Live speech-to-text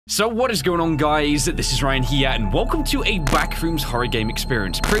So what is going on, guys? This is Ryan here, and welcome to a Backrooms horror game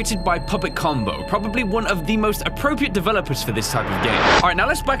experience created by PuppetCombo, probably one of the most appropriate developers for this type of game. Alright, now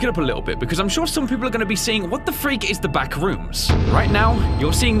let's back it up a little bit, because I'm sure some people are going to be saying, what the freak is the Backrooms? Right now,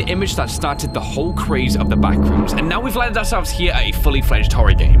 you're seeing the image that started the whole craze of the Backrooms, and now we've landed ourselves here at a fully fledged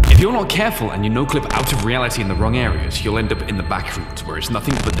horror game. If you're not careful and you no-clip out of reality in the wrong areas, you'll end up in the Backrooms, where it's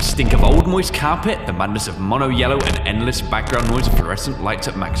nothing but the stink of old moist carpet, the madness of mono yellow, and endless background noise of fluorescent lights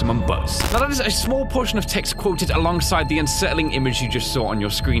at maximum buzz. Now that is a small portion of text quoted alongside the unsettling image you just saw on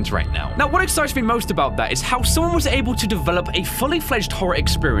your screens right now. Now what excites me most about that is how someone was able to develop a fully fledged horror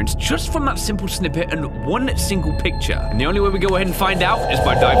experience just from that simple snippet and one single picture. And the only way we go ahead and find out is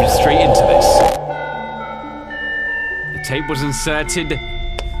by diving straight into this. The tape was inserted,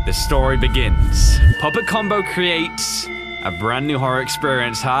 the story begins. PuppetCombo creates a brand new horror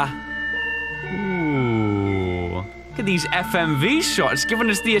experience, huh? Look at these FMV shots giving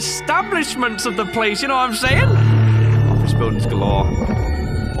us the establishments of the place, you know what I'm saying? Office buildings galore.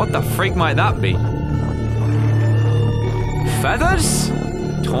 What the freak might that be? Feathers?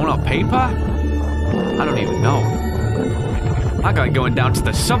 Torn up paper? I don't even know. That guy going down to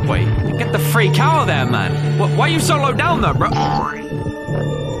the subway. Get the freak out of there, man. Why are you so low down there, bro?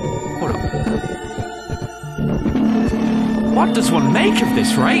 Hold up. What does one make of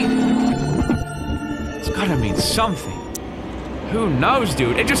this, right? It's gotta mean something. Who knows,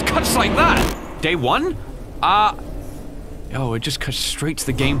 dude? It just cuts like that. Day one? Oh, it just cuts straight to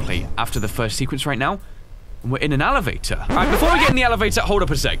the gameplay after the first sequence right now. And we're in an elevator. Alright, before we get in the elevator, hold up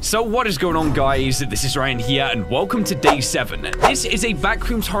a sec. So what is going on, guys? This is Ryan here, and welcome to day 7. This is a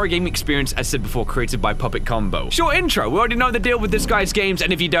Backrooms horror game experience, as said before, created by PuppetCombo. Short intro, we already know the deal with this guy's games,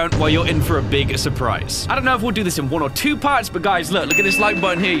 and if you don't, well, you're in for a big surprise. I don't know if we'll do this in 1 or 2 parts, but guys, look at this like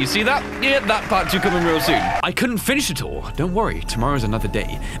button here. You see that? Yeah, that part 2 coming real soon. I couldn't finish it all. Don't worry, tomorrow's another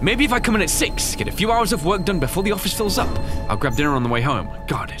day. Maybe if I come in at 6, get a few hours of work done before the office fills up, I'll grab dinner on the way home.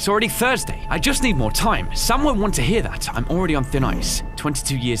 God, it's already Thursday. I just need more time. Some won't want to hear that. I'm already on thin ice.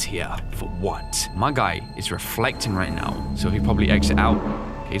 22 years here. For what? My guy is reflecting right now, so he'll probably exit out.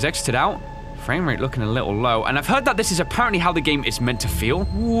 Okay, he's exited out. Frame rate looking a little low, and I've heard that this is apparently how the game is meant to feel.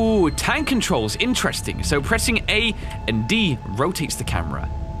 Ooh, tank controls, interesting. So pressing A and D rotates the camera.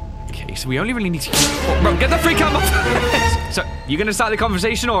 Okay, so we only really need to keep... Oh, bro, get the freak out of my face! So, you gonna start the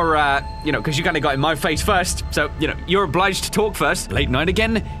conversation, or, you know, because you kind of got in my face first, so, you know, you're obliged to talk first. Late night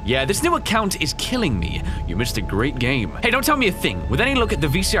again? Yeah, this new account is killing me. You missed a great game. Hey, don't tell me a thing. With any look at the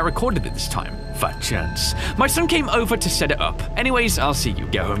VCR I recorded it this time. Fat chance. My son came over to set it up. Anyways, I'll see you.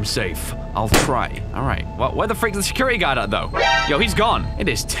 Get home safe. I'll try. Alright, well, where the freak is the security guard at, though? Yo, he's gone. It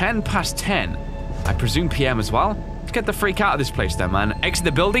is 10 past 10. I presume PM as well? Get the freak out of this place then, man. Exit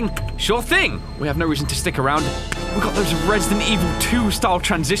the building? Sure thing. We have no reason to stick around. We got those Resident Evil 2 style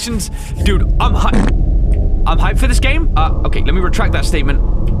transitions. Dude, I'm hyped. I'm hyped for this game? Okay, let me retract that statement.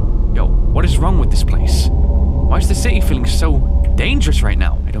 Yo, what is wrong with this place? Why is the city feeling so dangerous right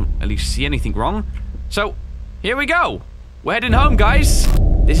now? I don't at least see anything wrong. So, here we go. We're heading home, guys.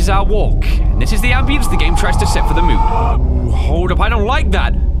 This is our walk. And this is the ambience the game tries to set for the mood. Ooh, hold up, I don't like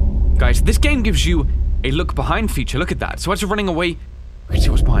that. Guys, this game gives you a look behind feature. Look at that. So as you're running away, we can see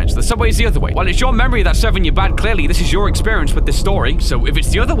what's behind. So the subway is the other way. Well, it's your memory that's serving you bad. Clearly, this is your experience with this story. So if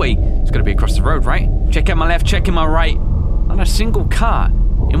it's the other way, it's gonna be across the road, right? Check out my left, check in my right. Not a single car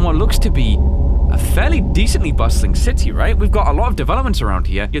in what looks to be a fairly decently bustling city, right? We've got a lot of developments around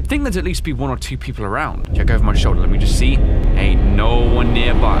here. You'd think there'd at least be 1 or 2 people around. Check over my shoulder. Let me just see. Ain't no one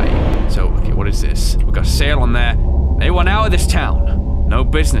nearby. So, okay, what is this? We've got a sale on there. They want out of this town. No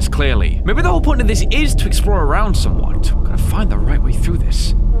business, clearly. Maybe the whole point of this is to explore around somewhat. Gotta find the right way through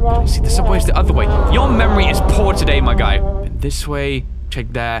this. I see the subway's the other way. Your memory is poor today, my guy. Been this way, check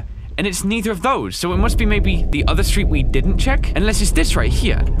there, and it's neither of those. So it must be maybe the other street we didn't check? Unless it's this right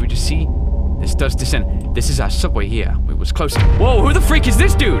here. Let me just see. This does descend. This is our subway here. It was close. Whoa, who the freak is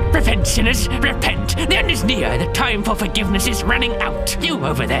this dude? Repent, sinners, repent. The end is near. The time for forgiveness is running out. You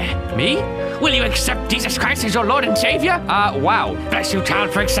over there. Me? Will you accept Jesus Christ as your Lord and Savior? Wow. Bless you,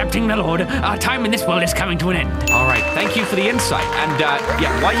 child, for accepting the Lord. Our time in this world is coming to an end. All right, thank you for the insight. And,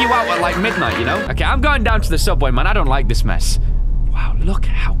 yeah, why are you out at, like, midnight, you know? Okay, I'm going down to the subway, man. I don't like this mess. Wow, look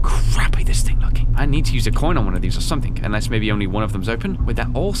how crappy this thing looking. I need to use a coin on one of these or something, unless maybe only one of them's open. Wait,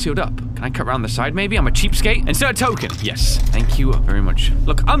 they're all sealed up. Can I cut around the side, maybe? I'm a cheapskate. Insert a token. Yes, thank you very much.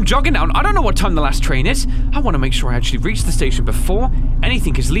 Look, I'm jogging down. I don't know what time the last train is. I want to make sure I actually reach the station before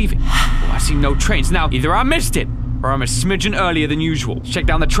anything is leaving. Oh, I see no trains. Now, either I missed it, or I'm a smidgen earlier than usual. Check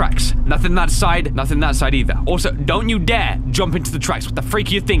down the tracks. Nothing that side either. Also, don't you dare jump into the tracks. What the freak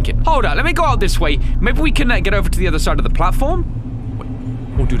are you thinking? Hold up, let me go out this way. Maybe we can get over to the other side of the platform?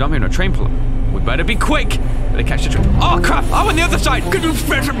 Oh, dude, I'm hearing a train pull up. We better be quick. Better catch the train. Oh, crap. I'm on the other side. Could you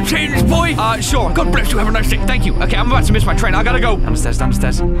spare some change, boy? Sure. God bless you. Have a nice day. Thank you. Okay, I'm about to miss my train. I gotta go. Down the stairs, down the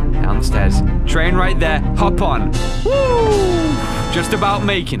stairs. Down the stairs. Train right there. Hop on. Woo! Just about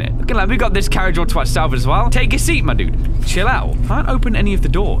making it. Looking like we got this carriage all to ourselves as well. Take a seat, my dude. Chill out. Can't open any of the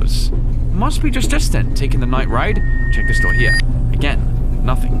doors. Must be just us then. Taking the night ride. Check this door here. Again.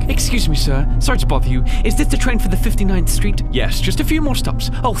 Nothing. Excuse me, sir. Sorry to bother you. Is this the train for the 59th Street? Yes, just a few more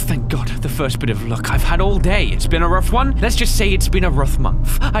stops. Oh, thank God. The first bit of luck I've had all day. It's been a rough one. Let's just say it's been a rough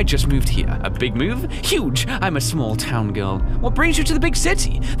month. I just moved here. A big move? Huge. I'm a small town girl. What brings you to the big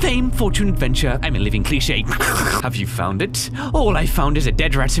city? Fame, fortune, adventure. I'm a living cliche. Have you found it? All I found is a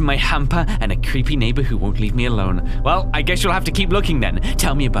dead rat in my hamper and a creepy neighbor who won't leave me alone. Well, I guess you'll have to keep looking then.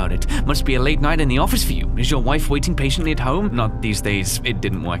 Tell me about it. Must be a late night in the office for you. Is your wife waiting patiently at home? Not these days. It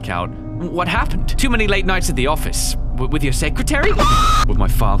didn't work out. What happened? Too many late nights at the office. With your secretary? With my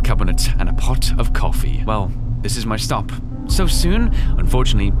file cabinet and a pot of coffee. Well, this is my stop. So soon?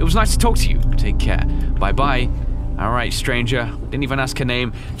 Unfortunately, it was nice to talk to you. Take care. Bye-bye. Alright, stranger. Didn't even ask her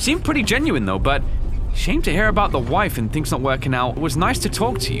name. Seemed pretty genuine though, but shame to hear about the wife and things not working out. It was nice to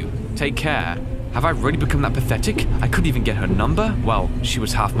talk to you. Take care. Have I really become that pathetic? I couldn't even get her number? Well, she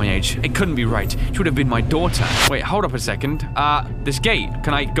was half my age. It couldn't be right. She would have been my daughter. Wait, hold up a second. This gate.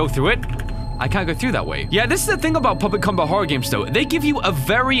 Can I go through it? I can't go through that way. Yeah, this is the thing about PuppetCombo horror games though. They give you a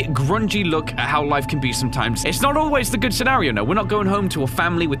very grungy look at how life can be sometimes. It's not always the good scenario, no. We're not going home to a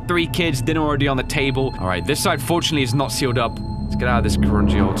family with 3 kids, dinner already on the table. All right, this side fortunately is not sealed up. Let's get out of this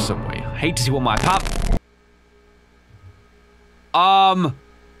grungy old subway. I hate to see what my pop...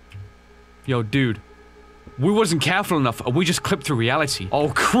 Yo, dude. We wasn't careful enough, or we just clipped through reality. Oh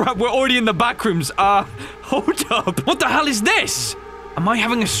crap, we're already in the back rooms. Hold up. What the hell is this? Am I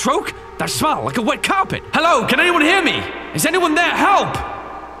having a stroke? That smell, like a wet carpet. Hello, can anyone hear me? Is anyone there? Help!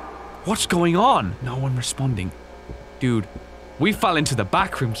 What's going on? No one responding. Dude, we fell into the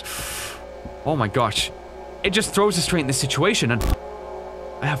back rooms. Oh my gosh. It just throws us straight in this situation, and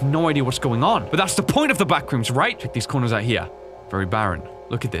I have no idea what's going on. But that's the point of the back rooms, right? Check these corners out here. Very barren.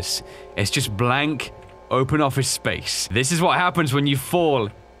 Look at this. It's just blank, open office space. This is what happens when you fall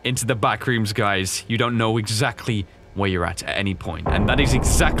into the back rooms, guys. You don't know exactly where you're at any point. And that is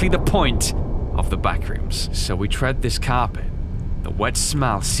exactly the point of the back rooms. So we tread this carpet. The wet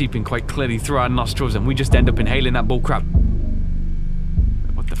smell seeping quite clearly through our nostrils, and we just end up inhaling that bullcrap.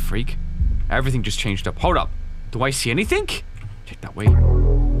 What the freak? Everything just changed up. Hold up. Do I see anything? Check that way.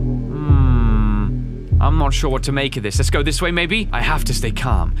 I'm not sure what to make of this. Let's go this way, maybe? I have to stay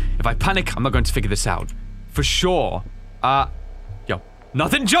calm. If I panic, I'm not going to figure this out. For sure. Yo.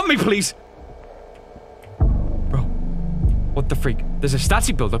 Nothing. Jump me, please. Bro. What the freak? There's a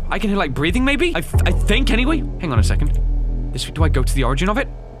static buildup. I can hear, like, breathing, maybe? I think, anyway. Hang on a second. Do I go to the origin of it?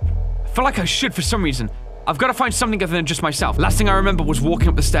 I feel like I should for some reason. I've got to find something other than just myself. Last thing I remember was walking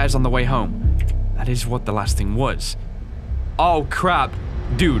up the stairs on the way home. That is what the last thing was. Oh, crap.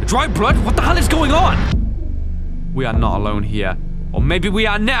 Dude, dry blood? What the hell is going on? We are not alone here. Or maybe we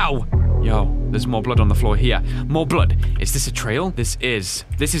are now. Yo, there's more blood on the floor here. More blood. Is this a trail? This is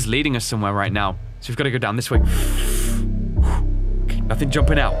leading us somewhere right now. So we've got to go down this way. Okay, nothing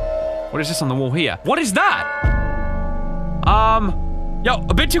jumping out. What is this on the wall here? What is that? Yo,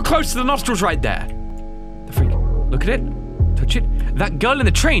 a bit too close to the nostrils right there. The freak. Look at it. Touch it. That girl in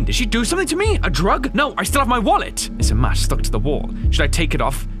the train, did she do something to me? A drug? No, I still have my wallet. It's a mask stuck to the wall. Should I take it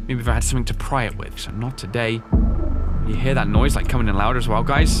off? Maybe if I had something to pry it with. So not today. You hear that noise like coming in loud as well,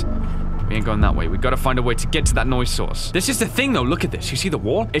 guys? We ain't going that way. We gotta find a way to get to that noise source. This is the thing though, look at this. You see the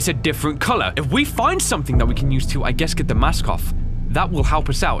wall? It's a different color. If we find something that we can use to, I guess, get the mask off, that will help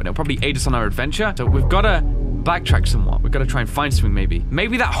us out and it'll probably aid us on our adventure. So we've gotta backtrack somewhat. We've gotta try and find something maybe.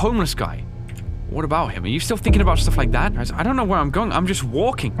 Maybe that homeless guy. What about him? Are you still thinking about stuff like that? Guys, I don't know where I'm going. I'm just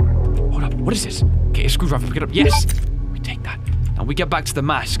walking. Hold up. What is this? Okay, a screwdriver. Pick it up. Yes. We take that. And we get back to the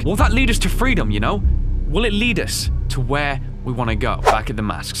mask. Will that lead us to freedom, you know? Will it lead us to where we want to go? Back at the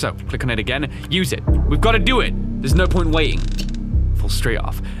mask. So, click on it again. Use it. We've got to do it. There's no point waiting. Fall straight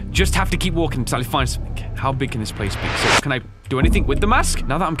off. Just have to keep walking until I find something. How big can this place be? So, can I do anything with the mask?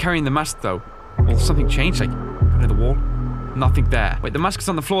 Now that I'm carrying the mask, though, will something change? Like, under the wall? Nothing there. Wait, the mask is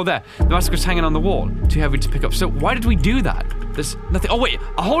on the floor there. The mask was hanging on the wall. Too heavy to pick up. So why did we do that? There's nothing. Oh, wait.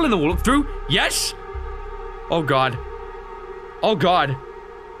 A hole in the wall. Look through. Yes. Oh, God. Oh, God.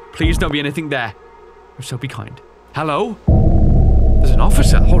 Please don't be anything there. Or so be kind. Hello? There's an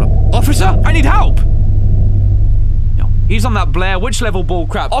officer. Hold up. Officer? I need help. No. He's on that Blair Witch level bull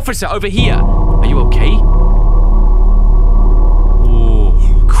crap. Officer, over here. Are you okay?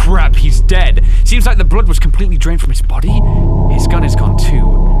 crap, he's dead. Seems like the blood was completely drained from his body. His gun is gone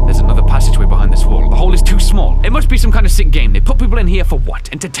too. There's another passageway behind this wall. The hole is too small. It must be some kind of sick game. They put people in here for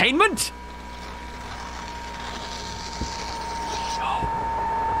what? Entertainment?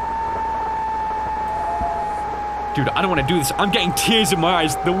 Dude, I don't want to do this. I'm getting tears in my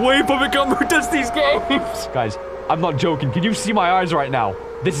eyes. The way PuppetCombo does these games. Guys, I'm not joking. Can you see my eyes right now?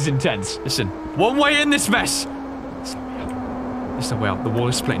 This is intense. Listen, one way in this mess. There's no way out. There's no way out. The wall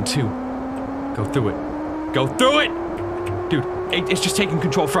is split in two. Go through it. Go through it! Dude, it's just taking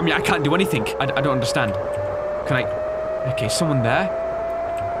control from me. I can't do anything. I don't understand. Can I... Okay, someone there.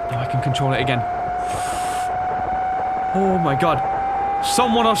 Now I can control it again. Oh my god.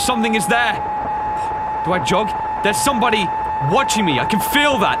 Someone or something is there. Do I jog? There's somebody watching me. I can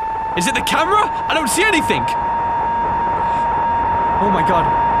feel that. Is it the camera? I don't see anything. Oh my god.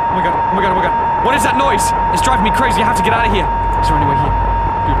 Oh my god. Oh my god. Oh my god. What is that noise? It's driving me crazy. I have to get out of here. Is there any way here?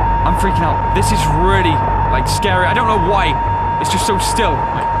 Dude, I'm freaking out. This is really, like, scary. I don't know why. It's just so still.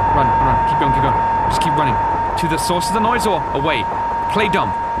 Wait, run, run. Keep going, keep going. Just keep running. To the source of the noise or away? Play dumb.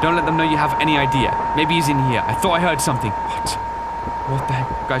 Don't let them know you have any idea. Maybe he's in here. I thought I heard something. What? What the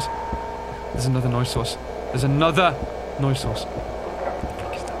heck? Guys, there's another noise source. There's another noise source. What the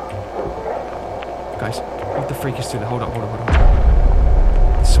freak is that? Guys, what the freak is through there? Hold up, hold up, hold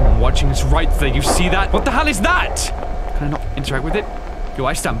up. There's someone watching us right there. You see that? What the hell is that? Can I not interact with it? Yo,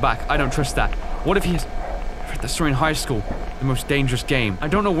 I stand back. I don't trust that. What if he is... I read that story in high school. The most dangerous game. I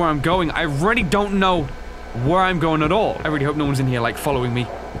don't know where I'm going. I really don't know where I'm going at all. I really hope no one's in here, like, following me.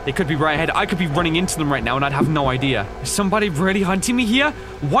 They could be right ahead. I could be running into them right now and I'd have no idea. Is somebody really hunting me here?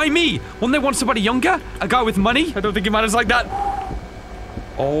 Why me? Wouldn't they want somebody younger? A guy with money? I don't think it matters like that.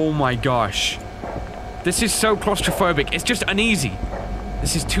 Oh my gosh. This is so claustrophobic. It's just uneasy.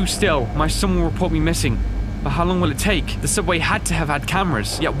 This is too still. My son will report me missing. But how long will it take? The subway had to have had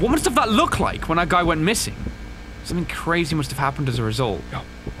cameras. Yeah, what must have that look like when our guy went missing? Something crazy must have happened as a result. Go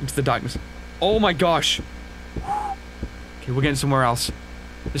into the darkness. Oh my gosh. Okay, we're getting somewhere else.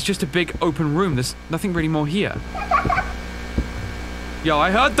 There's just a big open room. There's nothing really more here. Yo, I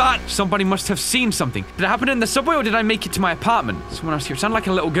heard that! Somebody must have seen something. Did it happen in the subway or did I make it to my apartment? Someone else here. It sounded like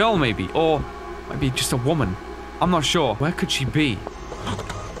a little girl maybe. Or maybe just a woman. I'm not sure. Where could she be?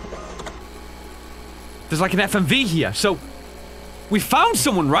 There's like an FMV here. So, we found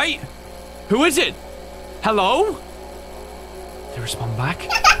someone, right? Who is it? Hello? They respond back?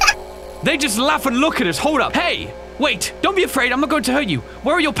 They just laugh and look at us. Hold up. Hey! Wait, don't be afraid, I'm not going to hurt you.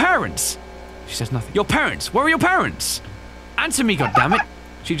 Where are your parents? She says nothing. Your parents? Where are your parents? Answer me, goddammit.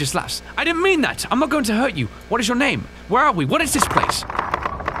 She just laughs. I didn't mean that. I'm not going to hurt you. What is your name? Where are we? What is this place?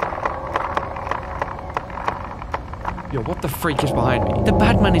 Yo, what the freak is behind me? The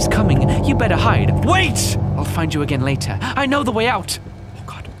bad man is coming. You better hide. Wait! I'll find you again later. I know the way out. Oh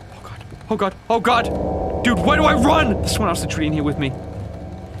god. Oh god. Oh god. Oh god. Dude, where do I run? There's someone else literally in here with me.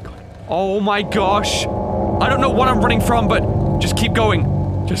 Oh my gosh. I don't know what I'm running from, but just keep going.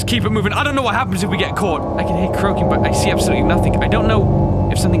 Just keep it moving. I don't know what happens if we get caught. I can hear croaking, but I see absolutely nothing. I don't know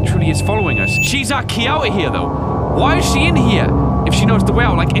if something truly is following us. She's our key out of here, though. Why is she in here if she knows the way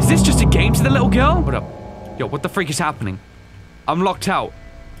out? Like, is this just a game to the little girl? What up? Yo, what the freak is happening? I'm locked out.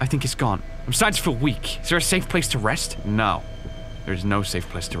 I think it's gone. I'm starting to feel weak. Is there a safe place to rest? No. There's no safe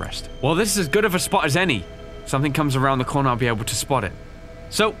place to rest. Well, this is as good of a spot as any. Something comes around the corner, I'll be able to spot it.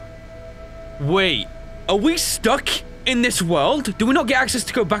 So, wait. Are we stuck in this world? Do we not get access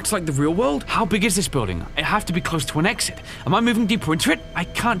to go back to, like, the real world? How big is this building? I have to be close to an exit. Am I moving deeper into it? I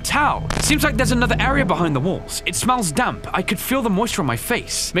can't tell. It seems like there's another area behind the walls. It smells damp. I could feel the moisture on my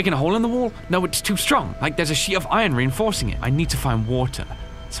face. Making a hole in the wall? No, it's too strong. Like there's a sheet of iron reinforcing it. I need to find water.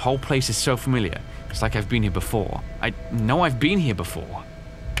 This whole place is so familiar. It's like I've been here before. I know I've been here before.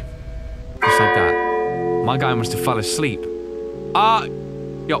 Just like that. My guy must have fell asleep.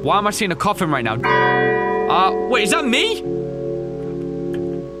 Yo, why am I seeing a coffin right now? Wait, is that me?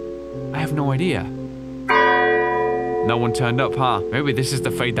 I have no idea. No one turned up, huh? Maybe this is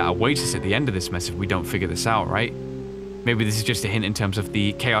the fate that awaits us at the end of this mess if we don't figure this out, right? Maybe this is just a hint in terms of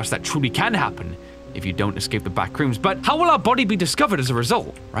the chaos that truly can happen if you don't escape the back rooms. But how will our body be discovered as a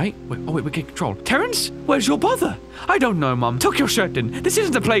result, right? Wait, oh wait, we can control. Terrence? Where's your bother? I don't know, Mum. Tuck your shirt in. This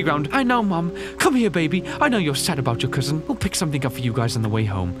isn't the playground. I know, Mum. Come here, baby. I know you're sad about your cousin. We'll pick something up for you guys on the way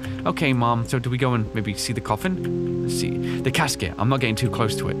home. Okay, Mom. So do we go and maybe see the coffin? Let's see. The casket. I'm not getting too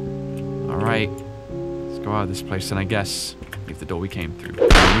close to it. All right. Let's go out of this place, then I guess. Leave the door we came through.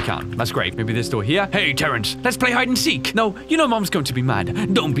 We can. That's great. Maybe this door here. Hey, Terrence, let's play hide and seek. No, you know Mom's going to be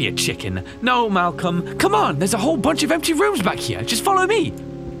mad. Don't be a chicken. No, Malcolm. Come on, there's a whole bunch of empty rooms back here. Just follow me.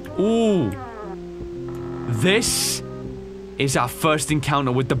 Ooh. This is our first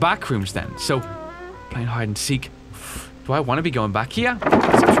encounter with the Backrooms then. So, playing hide and seek. Do I want to be going back here?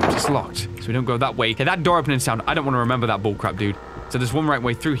 It's locked, so we don't go that way. Okay, that door opening sound, I don't want to remember that bullcrap, dude. So there's one right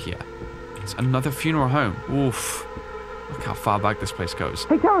way through here. It's another funeral home. Oof. Look how far back this place goes.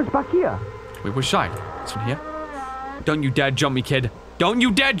 Hey, Terrence, back here. Wait, which side? This one here? Don't you dare jump me, kid. Don't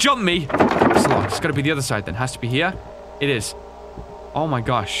you dare jump me! It's locked. It's gotta be the other side then. Has to be here. It is. Oh my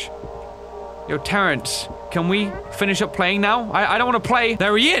gosh. Yo, Terrence, can we finish up playing now? I don't want to play.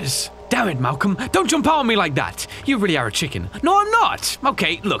 There he is. Damn it, Malcolm. Don't jump out on me like that. You really are a chicken. No, I'm not.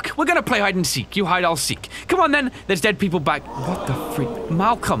 Okay, look. We're gonna play hide and seek. You hide, I'll seek. Come on then. There's dead people back. What the freak?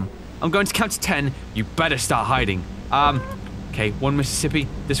 Malcolm, I'm going to count to 10. You better start hiding. Okay, 1 Mississippi.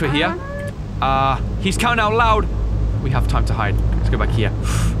 This way here. He's counting out loud. We have time to hide. Let's go back here.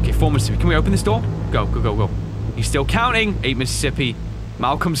 Okay, 4 Mississippi. Can we open this door? Go, go, go, go. He's still counting. 8 Mississippi.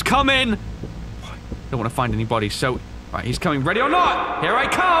 Malcolm's coming. Don't want to find anybody, so... Right, he's coming. Ready or not? Here I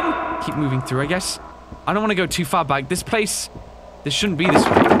come! Keep moving through, I guess. I don't want to go too far back. This place... This shouldn't be this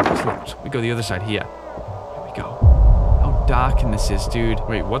way. It's locked. We go the other side here. Here we go. How dark in this is, dude.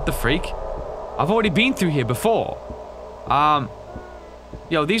 Wait, what the freak? I've already been through here before.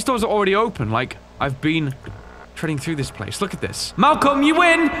 Yo, these doors are already open. Like, I've been treading through this place. Look at this. Malcolm, you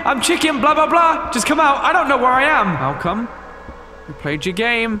win! I'm chicken, blah, blah, blah. Just come out. I don't know where I am. Malcolm, you played your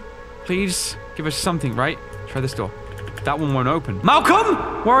game. Please give us something, right? Try this door. That one won't open. Malcolm!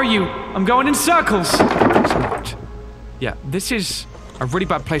 Where are you? I'm going in circles. It's locked. Yeah, this is a really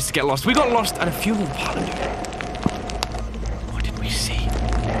bad place to get lost. We got lost at a funeral parlor. What did we see?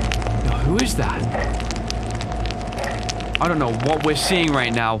 Yo, who is that? I don't know what we're seeing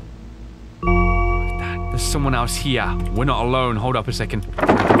right now. Look at that. There's someone else here. We're not alone. Hold up a second.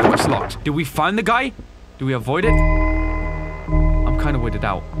 Oh, it's locked. Did we find the guy? Do we avoid it? I'm kind of weirded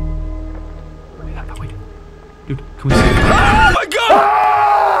out. That way. Dude, can we see it? Oh my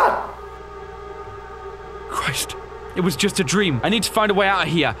god! Christ. It was just a dream. I need to find a way out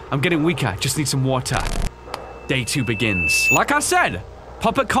of here. I'm getting weaker. Just need some water. Day 2 begins. Like I said,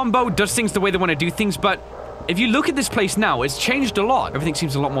 PuppetCombo does things the way they want to do things, but if you look at this place now, it's changed a lot. Everything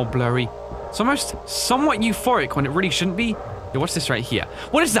seems a lot more blurry. It's almost somewhat euphoric when it really shouldn't be. Yo, what's this right here?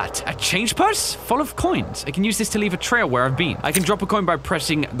 What is that? A change purse? Full of coins. I can use this to leave a trail where I've been. I can drop a coin by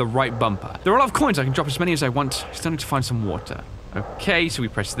pressing the right bumper. There are a lot of coins. I can drop as many as I want. I still need to find some water. Okay, so we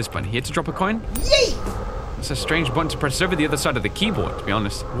press this button here to drop a coin. Yay! It's a strange button to press over the other side of the keyboard, to be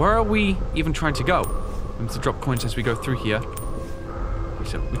honest. Where are we even trying to go? We need to drop coins as we go through here.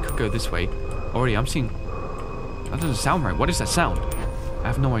 So we could go this way. Already, I'm seeing... That doesn't sound right. What is that sound? I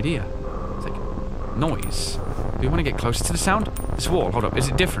have no idea. It's like noise. Do we want to get closer to the sound? This wall, hold up. Is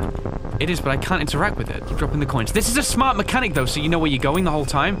it different? It is, but I can't interact with it. Keep dropping the coins. This is a smart mechanic, though, so you know where you're going the whole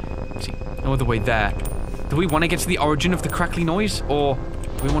time. See, no other way there. Do we want to get to the origin of the crackly noise, or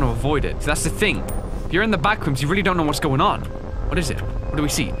do we want to avoid it? So that's the thing. If you're in the backrooms, you really don't know what's going on. What is it? What do we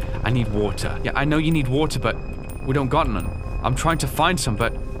see? I need water. Yeah, I know you need water, but we don't got none. I'm trying to find some,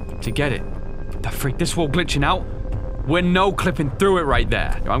 but to get it. The freak, this wall glitching out. We're no clipping through it right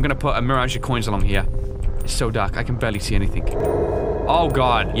there. I'm gonna put a mirage of coins along here. It's so dark, I can barely see anything. Oh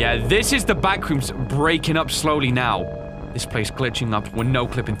god, yeah, this is the backrooms breaking up slowly now. This place glitching up, we're no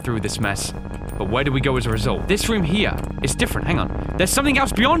clipping through this mess. But where do we go as a result? This room here is different, hang on. There's something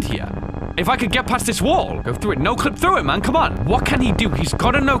else beyond here. If I could get past this wall, go through it, no clip through it, man, come on. What can he do? He's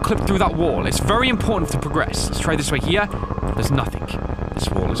got a no clip through that wall. It's very important to progress. Let's try this way here. There's nothing. This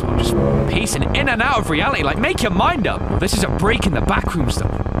wall as well, just pacing in and out of reality, like make your mind up. Well, this is a break in the backrooms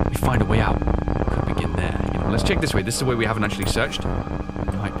though. We find a way out. Could begin there. You know, let's check this way. This is the way we haven't actually searched.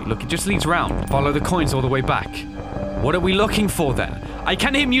 Might be. Look, it just leads round. Follow the coins all the way back. What are we looking for then? I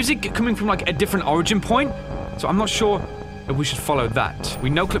can hear music coming from like a different origin point, so I'm not sure if we should follow that. We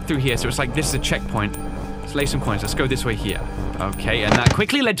no clip through here, so it's like this is a checkpoint. Let's lay some coins. Let's go this way here. Okay, and that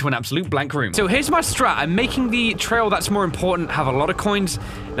quickly led to an absolute blank room. So here's my strat. I'm making the trail that's more important have a lot of coins,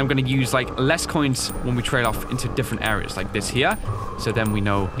 and I'm going to use like less coins when we trail off into different areas like this here. So then we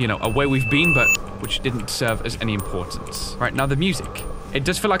know, you know, where we've been, but which didn't serve as any importance. Right, now the music. It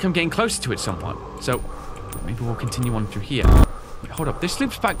does feel like I'm getting closer to it somewhat. So maybe we'll continue on through here. Wait, hold up. This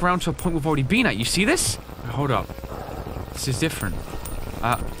loops back around to a point we've already been at. You see this? Wait, hold up. This is different.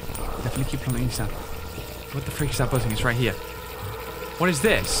 Definitely keep plummeting sound. What the freak is that buzzing? It's right here. What is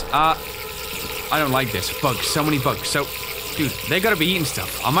this? I don't like this. Bugs. So many bugs. So, dude, they gotta be eating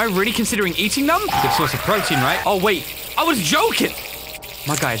stuff. Am I really considering eating them? Good source of protein, right? Oh, wait. I was joking!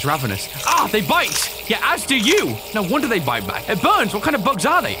 My guy is ravenous. Ah, they bite! Yeah, as do you! No wonder they bite back. It burns! What kind of bugs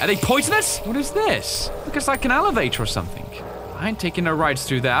are they? Are they poisonous? What is this? Look, it's like an elevator or something. I ain't taking no rides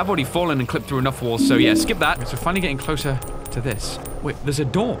through there. I've already fallen and clipped through enough walls, so yeah, skip that. Okay, so finally getting closer after this? Wait, there's a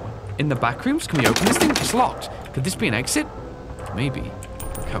door in the back rooms. Can we open this thing? It's locked. Could this be an exit? Maybe.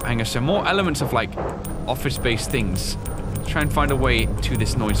 Okay, hang on. So more elements of like office-based things. Let's try and find a way to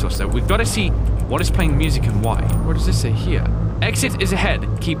this noise source. So we've got to see what is playing music and why. What does this say here? Exit is ahead.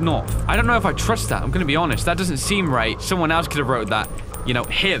 Keep north. I don't know if I trust that. I'm going to be honest. That doesn't seem right. Someone else could have wrote that. You know,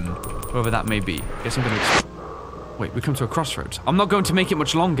 him. Whoever that may be. Guess I'm going to... Wait, we come to a crossroads. I'm not going to make it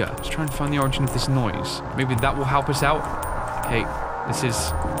much longer. Let's try and find the origin of this noise. Maybe that will help us out. Okay, this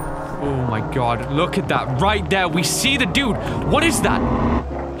is... Oh my god, look at that right there. We see the dude. What is that?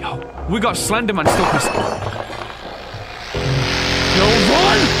 Yo, we got Slenderman still. Yo,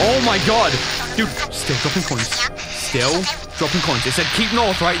 run! Oh my god. Dude, still dropping coins. Still dropping coins. It said keep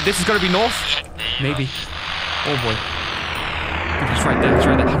north, right? This is gonna be north? Maybe. Oh boy. Dude, he's right there. He's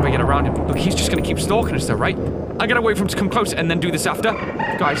right there. How do I get around him? Look, he's just gonna keep stalking us though, right? I gotta wait for him to come close and then do this after.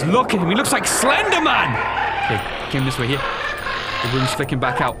 Guys, look at him. He looks like Slenderman! Okay, came this way here. The room's flicking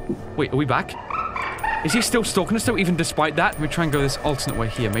back out. Wait, are we back? Is he still stalking us though, even despite that? Let me try and go this alternate way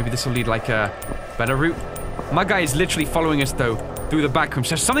here. Maybe this will lead like a better route. My guy is literally following us though through the back room.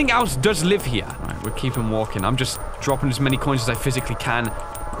 So something else does live here. Alright, we're keeping walking. I'm just dropping as many coins as I physically can.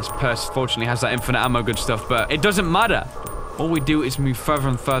 This purse fortunately has that infinite ammo good stuff, but it doesn't matter. All we do is move further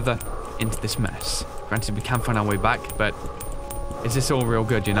and further into this mess. Granted, we can find our way back, but is this all real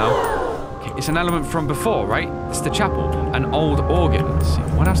good, you know? Okay, it's an element from before, right? It's the chapel. An old organ. Let's see.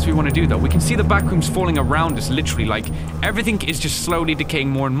 What else do we want to do, though? We can see the back rooms falling around us, literally. Like, everything is just slowly decaying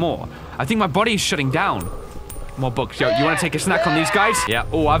more and more. I think my body is shutting down. More books. Yo, you want to take a snack on these guys? Yeah.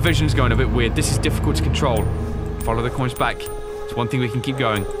 Oh, our vision's going a bit weird. This is difficult to control. Follow the coins back. It's one thing we can keep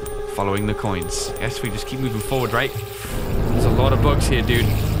going. Following the coins. Yes, we just keep moving forward, right? There's a lot of bugs here, dude.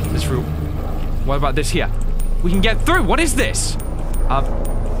 This route. What about this here? We can get through. What is this?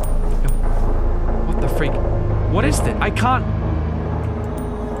 What the freak? What is this? I can't...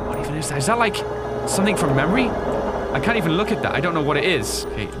 What even is that? Is that like something from memory? I can't even look at that. I don't know what it is.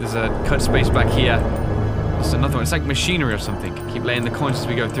 Okay, there's a cut space back here. There's another one. It's like machinery or something. Keep laying the coins as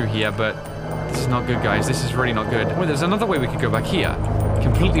we go through here, but this is not good, guys. This is really not good. Wait, there's another way we could go back here.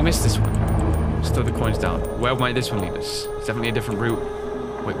 Completely missed this one. Let's throw the coins down. Where might this one lead us? It's definitely a different route.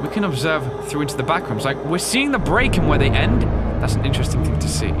 Wait, we can observe through into the back rooms. Like, we're seeing the break and where they end. That's an interesting thing to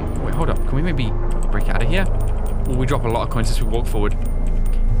see. Wait, hold up. Can we maybe break out of here? Or we drop a lot of coins as we walk forward.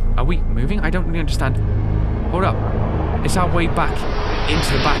 Are we moving? I don't really understand. Hold up. It's our way back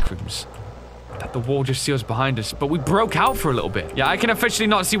into the back rooms. That the wall just seals behind us. But we broke out for a little bit. Yeah, I can officially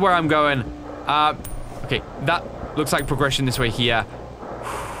not see where I'm going. Okay, that looks like progression this way here.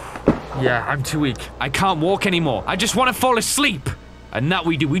 Yeah, I'm too weak. I can't walk anymore. I just want to fall asleep. And that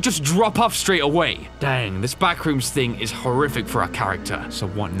we do. We just drop off straight away. Dang, this backrooms thing is horrific for our character. So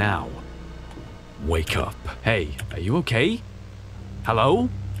what now? Wake up. Hey, are you okay? Hello?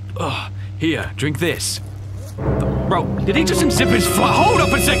 Ugh, here, drink this. Bro, did he just unzip his fly? Hold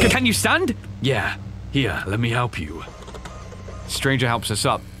up a second. Can you stand? Yeah. Here, let me help you. Stranger helps us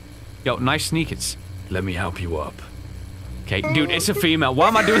up. Yo, nice sneakers. Let me help you up. Okay, dude, it's a female. Why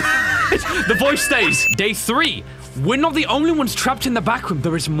am I doing this? The voice stays. Day 3. We're not the only ones trapped in the back room.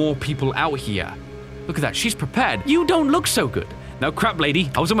 There is more people out here. Look at that. She's prepared. You don't look so good. No crap, lady.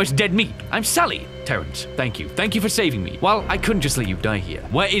 I was almost dead meat. I'm Sally. Terrence, thank you. Thank you for saving me. Well, I couldn't just let you die here.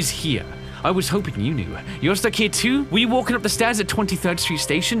 Where is here? I was hoping you knew. You're stuck here too? Were you walking up the stairs at 23rd Street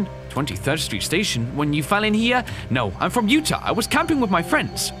Station? 23rd Street Station? When you fell in here? No, I'm from Utah. I was camping with my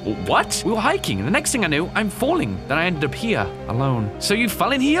friends. What? We were hiking, and the next thing I knew, I'm falling. Then I ended up here, alone. So you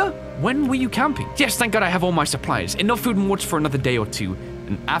fell in here? When were you camping? Yes, thank God I have all my supplies. Enough food and water for another day or two.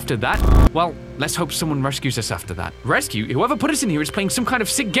 And after that, well, let's hope someone rescues us after that. Rescue? Whoever put us in here is playing some kind of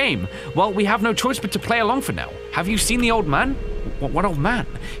sick game. Well, we have no choice but to play along for now. Have you seen the old man? What old man?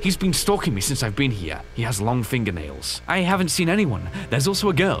 He's been stalking me since I've been here. He has long fingernails. I haven't seen anyone. There's also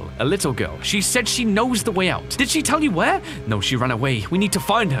a girl, a little girl. She said she knows the way out. Did she tell you where? No, she ran away. We need to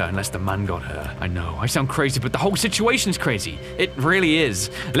find her unless the man got her. I know, I sound crazy, but the whole situation's crazy. It really is.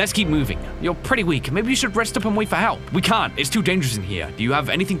 Let's keep moving. You're pretty weak. Maybe you should rest up and wait for help. We can't. It's too dangerous in here. Do you have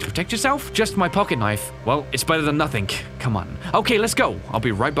anything to protect yourself? Just my pocket knife. Well, it's better than nothing. Come on. Okay, let's go. I'll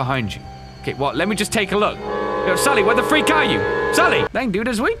be right behind you. Okay, well, let me just take a look. Yo, Sally, where the freak are you? Sally! Dang, dude,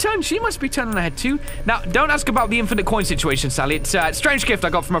 as we turn, she must be turning her head too. Now, don't ask about the infinite coin situation, Sally. It's a strange gift I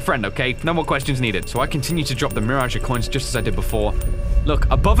got from a friend, okay? No more questions needed. So I continue to drop the mirage of coins just as I did before. Look,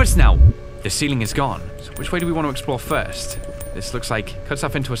 above us now, the ceiling is gone. So which way do we want to explore first? This looks like cuts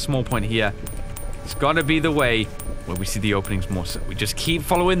off into a small point here. It's gotta be the way where we see the openings more so. We just keep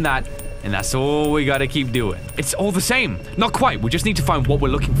following that, and that's all we gotta keep doing. It's all the same. Not quite. We just need to find what we're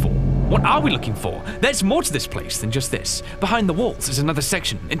looking for. What are we looking for? There's more to this place than just this. Behind the walls is another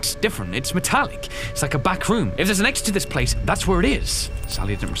section. It's different. It's metallic. It's like a back room. If there's an exit to this place, that's where it is.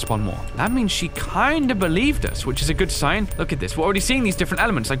 Sally didn't respond more. That means she kind of believed us, which is a good sign. Look at this. We're already seeing these different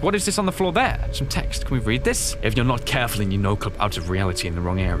elements. Like, what is this on the floor there? Some text. Can we read this? If you're not careful and you no-clip out of reality in the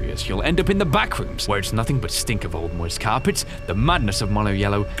wrong areas, you'll end up in the back rooms, where it's nothing but stink of old moist carpets, the madness of Molo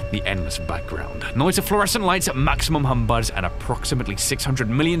Yellow, the endless background, noise of fluorescent lights at maximum hum buzz, and approximately 600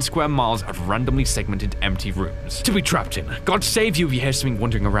 million square miles of randomly segmented empty rooms to be trapped in. God save you if you hear something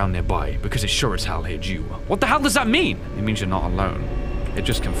wandering around nearby, because it sure as hell heard you. What the hell does that mean? It means you're not alone. It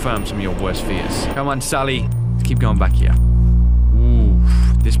just confirms some of your worst fears. Come on, Sally. Let's keep going back here. Ooh,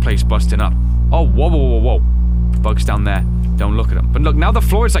 this place busting up. Oh, whoa, whoa, whoa, whoa. Bugs down there. Don't look at them. But look, now the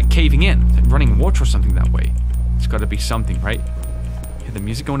floor is like caving in. It's like running water or something that way. It's got to be something, right? Hear the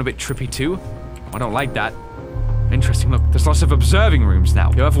music going a bit trippy too? I don't like that. Interesting. Look, there's lots of observing rooms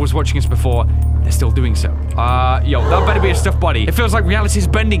now. Whoever was watching us before, they're still doing so. Yo, that better be a stuffed body. It feels like reality is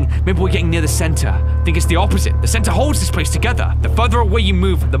bending. Maybe we're getting near the center. I think it's the opposite. The center holds this place together. The further away you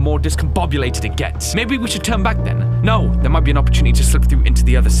move, the more discombobulated it gets. Maybe we should turn back then. No, there might be an opportunity to slip through into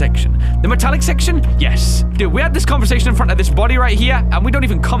the other section. The metallic section? Yes. Dude, we had this conversation in front of this body right here, and we don't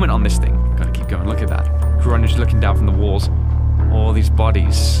even comment on this thing. Gotta keep going. Look at that. Coronage looking down from the walls. All these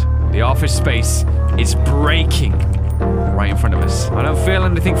bodies. The office space is breaking right in front of us. I don't feel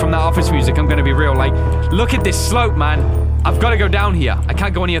anything from that office music, I'm gonna be real. Like, look at this slope, man. I've got to go down here. I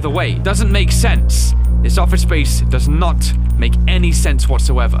can't go any other way. Doesn't make sense. This office space does not make any sense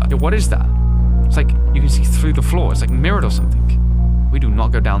whatsoever. Yo, what is that? It's like you can see through the floor. It's like mirrored or something. We do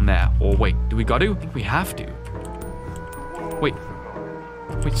not go down there. Or wait, do we got to? I think we have to. Wait,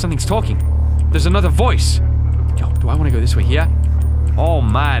 something's talking. There's another voice. Yo, do I want to go this way here? Oh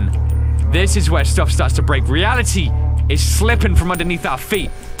man, this is where stuff starts to break. Reality is slipping from underneath our feet.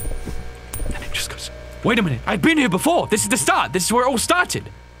 And it just goes, wait a minute, I've been here before. This is the start. This is where it all started.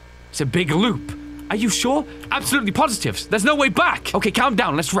 It's a big loop. Are you sure? Absolutely positive. There's no way back. Okay, calm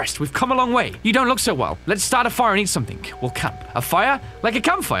down. Let's rest. We've come a long way. You don't look so well. Let's start a fire and eat something. We'll camp. A fire? Like a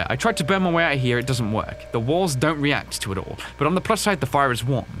campfire. I tried to burn my way out of here. It doesn't work. The walls don't react to it all. But on the plus side, the fire is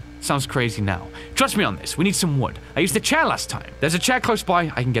warm. Sounds crazy now. Trust me on this. We need some wood. I used the chair last time. There's a chair close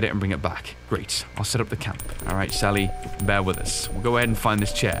by. I can get it and bring it back. Great. I'll set up the camp. All right, Sally, bear with us. We'll go ahead and find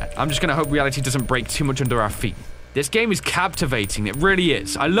this chair. I'm just going to hope reality doesn't break too much under our feet. This game is captivating. It really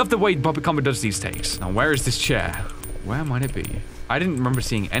is. I love the way PuppetCombo does these takes. Now, where is this chair? Where might it be? I didn't remember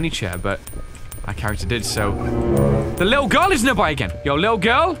seeing any chair, but our character did, so... The little girl is nearby again. Yo, little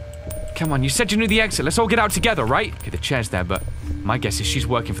girl? Come on, you said you knew the exit. Let's all get out together, right? Okay, the chair's there, but my guess is she's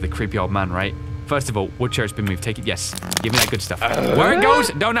working for the creepy old man, right? First of all, wood chair's been moved. Take it. Yes. Give me that good stuff. Where it goes,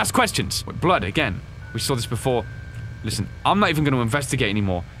 don't ask questions. Wait, blood, again. We saw this before. Listen, I'm not even going to investigate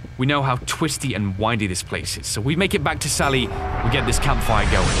anymore. We know how twisty and windy this place is, so we make it back to Sally, we get this campfire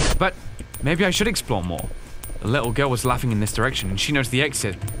going. But maybe I should explore more. The little girl was laughing in this direction, and she knows the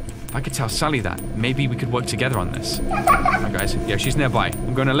exit. If I could tell Sally that, maybe we could work together on this. Alright guys, yeah, she's nearby.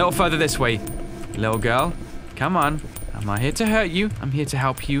 I'm going a little further this way. Little girl, come on. I'm not here to hurt you, I'm here to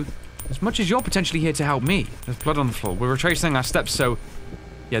help you. As much as you're potentially here to help me. There's blood on the floor. We're retracing our steps, so...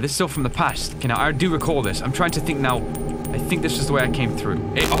 Yeah, this is still from the past. Okay, now, I do recall this. I'm trying to think now. I think this was the way I came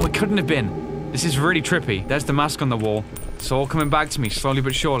through. It couldn't have been. This is really trippy. There's the mask on the wall. It's all coming back to me, slowly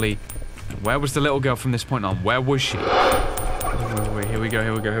but surely. And where was the little girl from this point on? Where was she? Wait, here we go.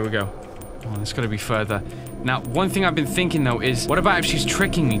 Oh, there's got to be further. Now, one thing I've been thinking, though, is... What about if she's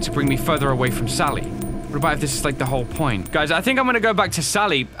tricking me to bring me further away from Sally? What about if this is like the whole point? Guys, I think I'm gonna go back to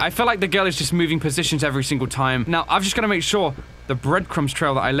Sally. I feel like the girl is just moving positions every single time. Now, I've just got to make sure the breadcrumbs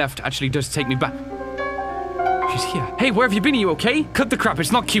trail that I left actually does take me back. She's here. Hey, where have you been? Are you okay? Cut the crap.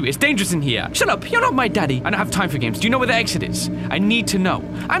 It's not cute. It's dangerous in here. Shut up. You're not my daddy. I don't have time for games. Do you know where the exit is? I need to know.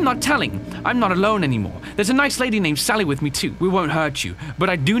 I'm not telling. I'm not alone anymore. There's a nice lady named Sally with me too. We won't hurt you, but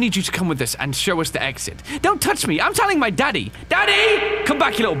I do need you to come with us and show us the exit. Don't touch me. I'm telling my daddy. Daddy! Come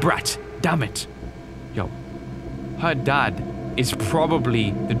back, you little brat. Damn it. Yo, her dad is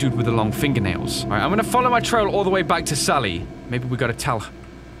probably the dude with the long fingernails. All right, I'm gonna follow my trail all the way back to Sally. Maybe we gotta tell her.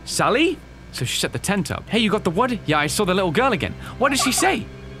 Sally? So she set the tent up. Hey, you got the wood? Yeah, I saw the little girl again. What did she say?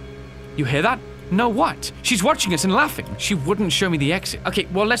 You hear that? No, what? She's watching us and laughing. She wouldn't show me the exit. Okay,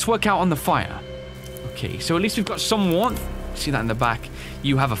 well, let's work out on the fire. Okay, so at least we've got some warmth. See that in the back?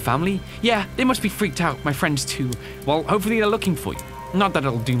 You have a family? Yeah, they must be freaked out. My friends too. Well, hopefully they're looking for you. Not that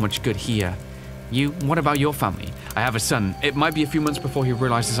it'll do much good here. You, what about your family? I have a son. It might be a few months before he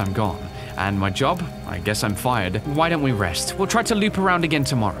realizes I'm gone. And my job? I guess I'm fired. Why don't we rest? We'll try to loop around again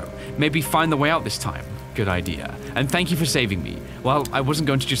tomorrow. Maybe find the way out this time. Good idea. And thank you for saving me. Well, I wasn't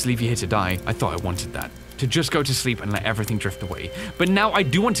going to just leave you here to die. I thought I wanted that. To just go to sleep and let everything drift away. But now I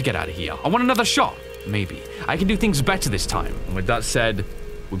do want to get out of here. I want another shot. Maybe. I can do things better this time. And with that said,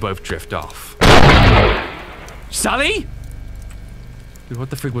 we both drift off. Sally? Dude, what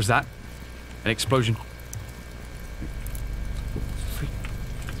the frig was that? An explosion.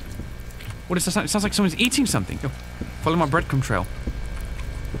 What is that? It sounds like someone's eating something. Yo, follow my breadcrumb trail.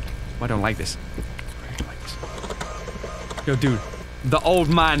 Oh, I don't like this. I don't like this. Yo, dude. The old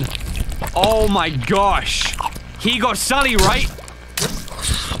man. Oh my gosh. He got Sally, right?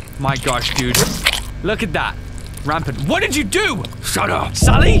 My gosh, dude. Look at that. Rampant. What did you do? Shut up.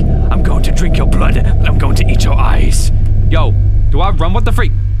 Sally? I'm going to drink your blood, but I'm going to eat your eyes. Yo, do I run? What the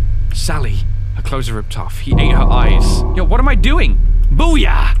freak? Sally. Her clothes are ripped off. He ate her eyes. Yo, what am I doing?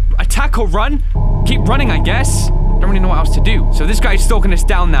 Booyah! Attack or run? Keep running, I guess. Don't really know what else to do. So this guy's stalking us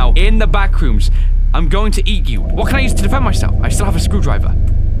down now in the back rooms. I'm going to eat you. What can I use to defend myself? I still have a screwdriver.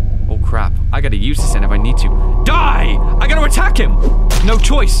 Oh crap. I gotta use this then if I need to. Die! I gotta attack him! No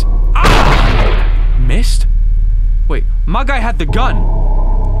choice. Ah! Missed? Wait, my guy had the gun.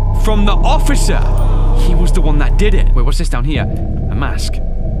 From the officer. He was the one that did it. Wait, what's this down here? A mask.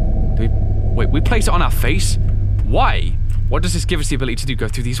 Wait, we place it on our face? Why? What does this give us the ability to do? Go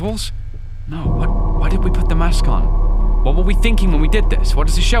through these walls? No, why did we put the mask on? What were we thinking when we did this? What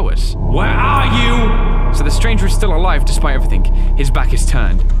does it show us? Where are you? So the stranger is still alive despite everything. His back is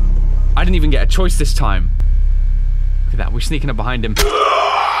turned. I didn't even get a choice this time. Look at that, we're sneaking up behind him.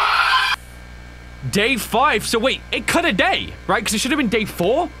 Day 5, so wait, it cut a day, right? Because it should have been day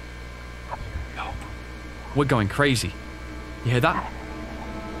 4? No. We're going crazy. You hear that?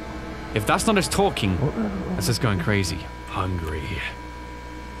 If that's not us talking, that's us going crazy. Hungry.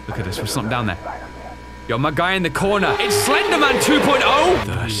 Look at this, we're something down there. Yo, my guy in the corner. It's Slenderman 2.0!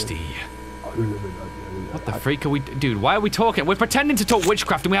 Thirsty. What the freak are we... Dude, why are we talking? We're pretending to talk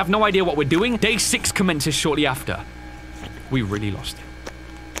witchcraft and we have no idea what we're doing. Day 6 commences shortly after. We really lost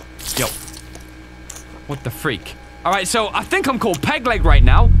it. Yo. What the freak? Alright, so I think I'm called Pegleg right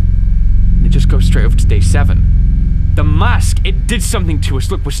now. And it just goes straight over to day 7. The mask, it did something to us.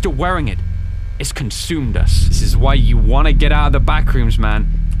 Look, we're still wearing it. It's consumed us. This is why you want to get out of the back rooms, man.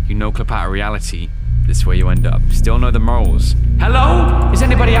 You no clip out of reality. This is where you end up. Still know the morals. Hello? Is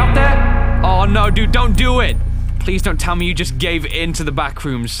anybody out there? Oh no, dude, don't do it. Please don't tell me you just gave in to the back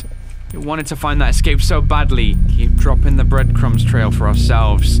rooms. You wanted to find that escape so badly. Keep dropping the breadcrumbs trail for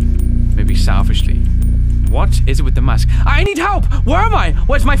ourselves. Maybe selfishly. What is it with the mask? I need help! Where am I?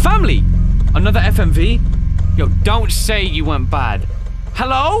 Where's my family? Another FMV? Yo, don't say you went bad.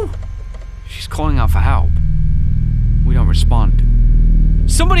 Hello? She's calling out for help. We don't respond.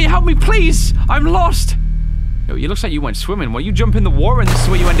 Somebody help me, please! I'm lost! Yo, it looks like you went swimming. Well, you jump in the water and this is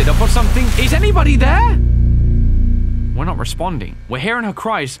where you ended up or something? Is anybody there? We're not responding. We're hearing her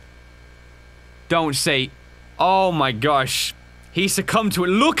cries. Don't say... Oh my gosh. He succumbed to it.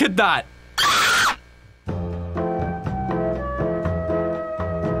 Look at that!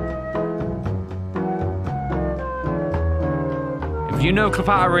 If you know clip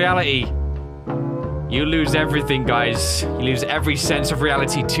out of reality, you lose everything, guys. You lose every sense of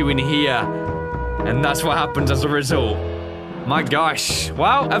reality too in here. And that's what happens as a result. My gosh.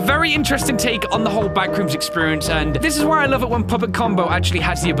 Well, a very interesting take on the whole Backrooms experience, and this is where I love it when PuppetCombo actually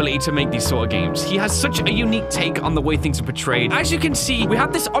has the ability to make these sort of games. He has such a unique take on the way things are portrayed. As you can see, we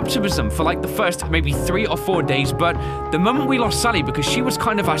had this optimism for like the first maybe 3 or 4 days, but the moment we lost Sally, because she was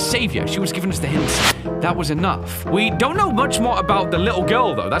kind of our savior, she was giving us the hints, that was enough. We don't know much more about the little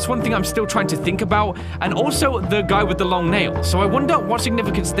girl though. That's one thing I'm still trying to think about, and also the guy with the long nail. So I wonder what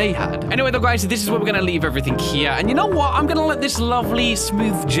significance they had. Anyway though guys, this is where we're gonna leave everything here, and you know what? I'm gonna let this lovely,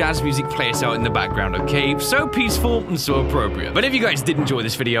 smooth jazz music play us out in the background, okay? So peaceful and so appropriate. But if you guys did enjoy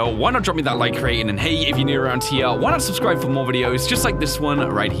this video, why not drop me that like rating? And hey, if you're new around here, why not subscribe for more videos just like this one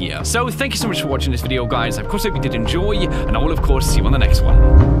right here? So thank you so much for watching this video, guys. I of course hope you did enjoy, and I will of course see you on the next one.